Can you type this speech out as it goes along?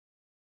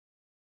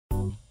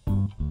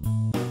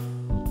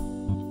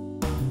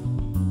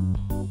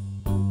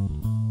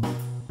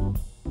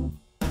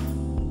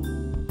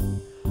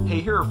Hey,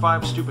 here are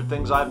 5 stupid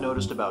things I've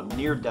noticed about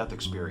near-death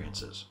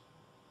experiences.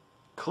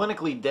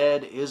 Clinically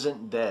dead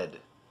isn't dead.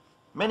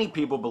 Many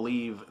people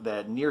believe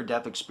that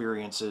near-death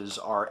experiences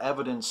are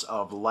evidence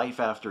of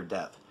life after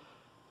death.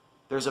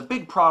 There's a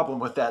big problem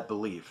with that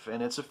belief,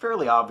 and it's a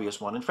fairly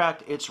obvious one. In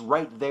fact, it's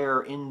right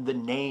there in the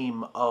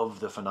name of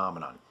the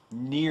phenomenon.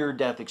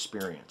 Near-death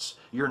experience.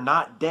 You're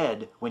not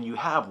dead when you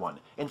have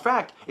one. In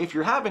fact, if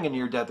you're having a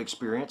near-death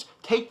experience,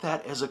 take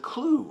that as a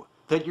clue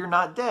that you're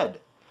not dead.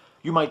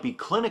 You might be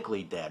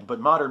clinically dead,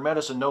 but modern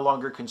medicine no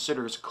longer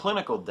considers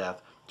clinical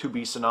death to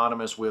be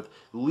synonymous with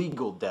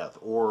legal death,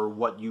 or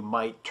what you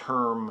might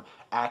term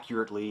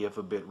accurately, if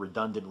a bit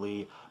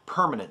redundantly,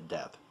 permanent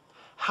death.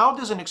 How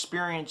does an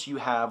experience you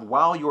have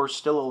while you're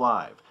still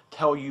alive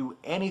tell you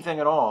anything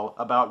at all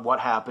about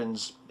what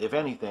happens, if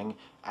anything,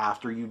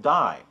 after you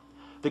die?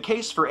 The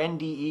case for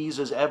NDEs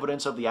as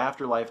evidence of the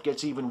afterlife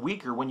gets even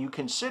weaker when you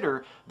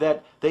consider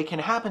that they can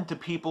happen to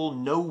people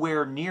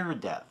nowhere near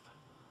death.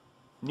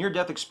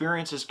 Near-death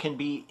experiences can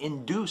be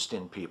induced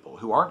in people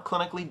who aren't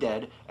clinically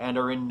dead and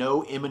are in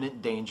no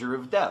imminent danger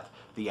of death.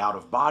 The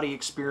out-of-body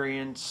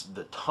experience,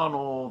 the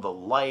tunnel, the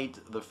light,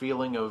 the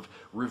feeling of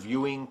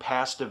reviewing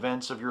past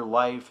events of your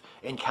life,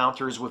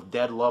 encounters with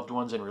dead loved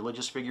ones and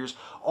religious figures,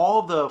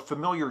 all the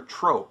familiar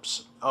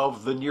tropes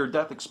of the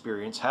near-death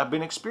experience have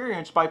been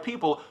experienced by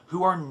people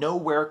who are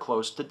nowhere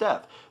close to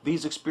death.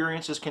 These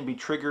experiences can be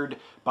triggered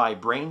by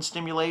brain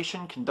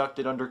stimulation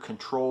conducted under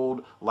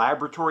controlled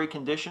laboratory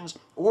conditions,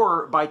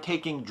 or by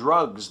taking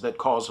drugs that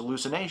cause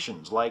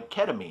hallucinations, like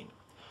ketamine.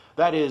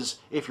 That is,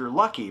 if you're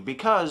lucky,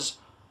 because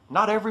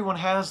not everyone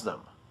has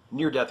them.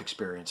 Near-death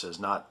experiences,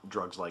 not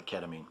drugs like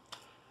ketamine.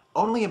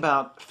 Only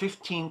about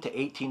 15 to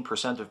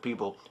 18% of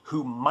people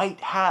who might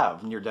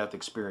have near-death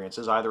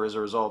experiences, either as a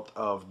result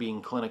of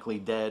being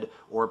clinically dead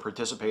or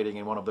participating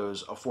in one of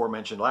those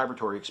aforementioned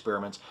laboratory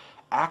experiments,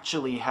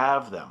 actually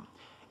have them.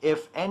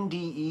 If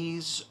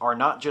NDEs are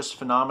not just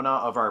phenomena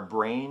of our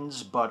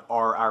brains, but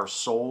are our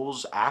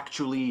souls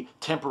actually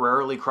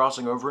temporarily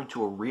crossing over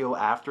into a real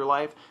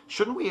afterlife,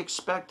 shouldn't we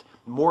expect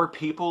more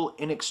people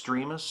in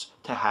extremis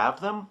to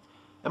have them?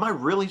 Am I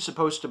really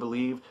supposed to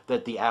believe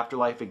that the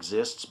afterlife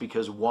exists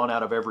because 1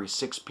 out of every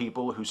 6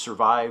 people who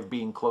survive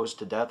being close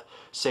to death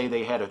say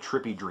they had a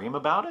trippy dream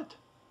about it?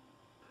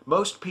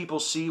 Most people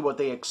see what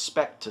they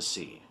expect to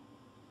see.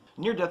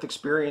 Near-death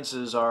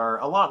experiences are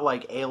a lot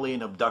like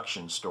alien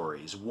abduction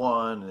stories.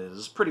 One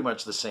is pretty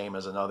much the same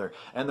as another,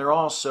 and they're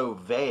all so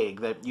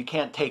vague that you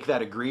can't take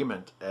that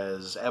agreement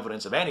as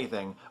evidence of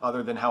anything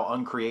other than how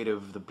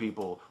uncreative the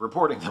people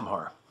reporting them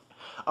are.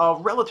 A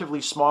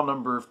relatively small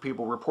number of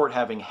people report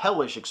having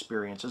hellish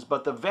experiences,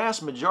 but the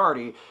vast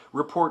majority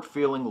report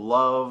feeling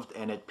loved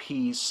and at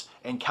peace,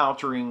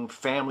 encountering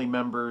family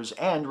members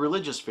and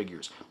religious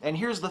figures. And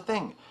here's the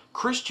thing.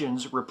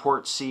 Christians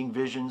report seeing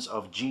visions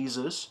of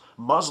Jesus.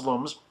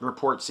 Muslims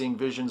report seeing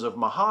visions of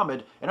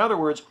Muhammad. In other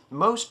words,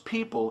 most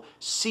people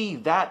see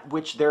that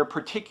which their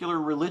particular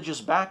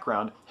religious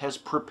background has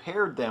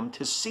prepared them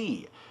to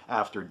see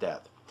after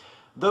death.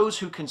 Those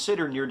who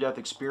consider near-death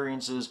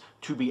experiences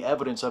to be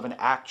evidence of an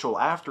actual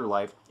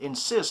afterlife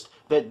insist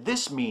that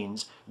this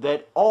means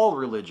that all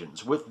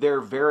religions, with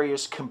their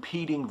various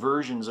competing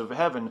versions of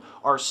heaven,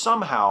 are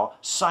somehow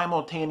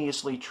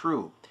simultaneously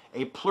true.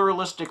 A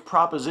pluralistic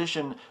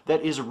proposition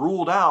that is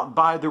ruled out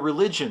by the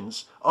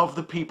religions of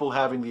the people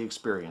having the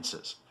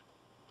experiences.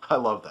 I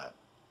love that.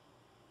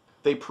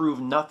 They prove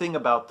nothing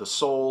about the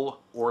soul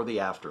or the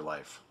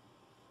afterlife.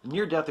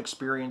 Near-death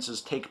experiences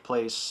take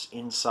place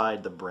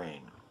inside the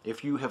brain.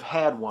 If you have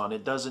had one,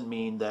 it doesn't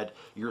mean that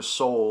your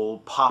soul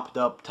popped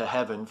up to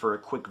heaven for a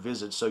quick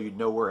visit so you'd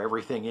know where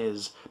everything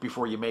is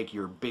before you make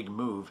your big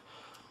move.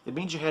 It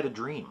means you had a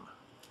dream.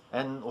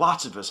 And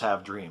lots of us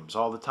have dreams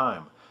all the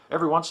time.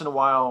 Every once in a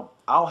while,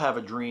 I'll have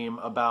a dream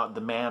about the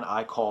man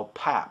I called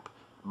Pap,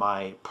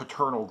 my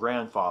paternal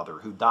grandfather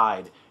who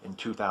died in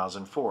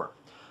 2004.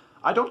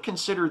 I don't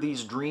consider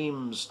these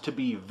dreams to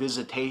be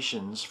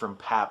visitations from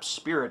Pap's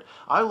spirit.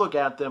 I look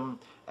at them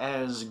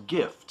as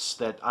gifts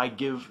that I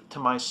give to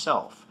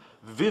myself.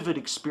 Vivid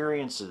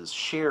experiences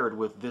shared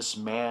with this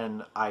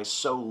man I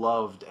so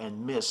loved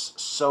and miss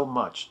so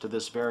much to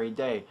this very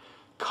day,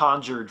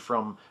 conjured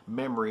from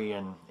memory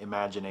and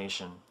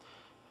imagination.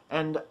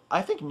 And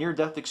I think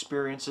near-death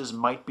experiences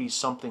might be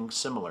something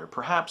similar.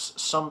 Perhaps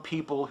some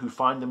people who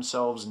find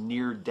themselves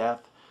near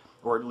death,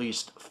 or at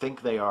least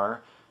think they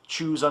are,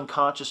 choose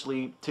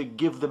unconsciously to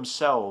give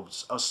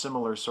themselves a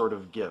similar sort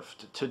of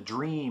gift, to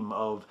dream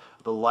of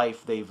the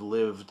life they've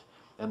lived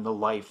and the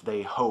life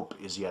they hope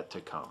is yet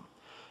to come.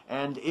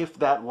 And if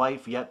that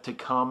life yet to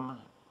come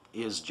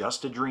is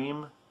just a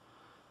dream,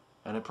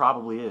 and it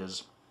probably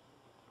is,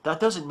 that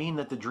doesn't mean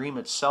that the dream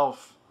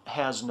itself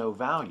has no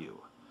value.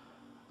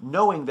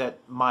 Knowing that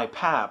my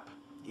Pap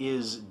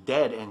is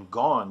dead and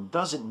gone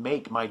doesn't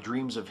make my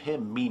dreams of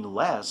him mean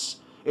less.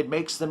 It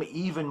makes them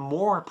even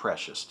more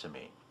precious to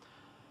me.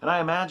 And I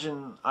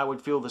imagine I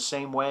would feel the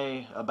same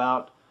way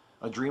about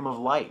a dream of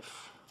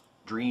life,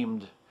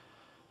 dreamed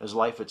as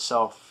life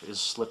itself is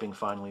slipping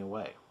finally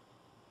away.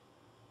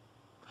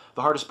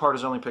 The hardest part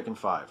is only picking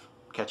 5.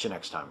 Catch you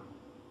next time.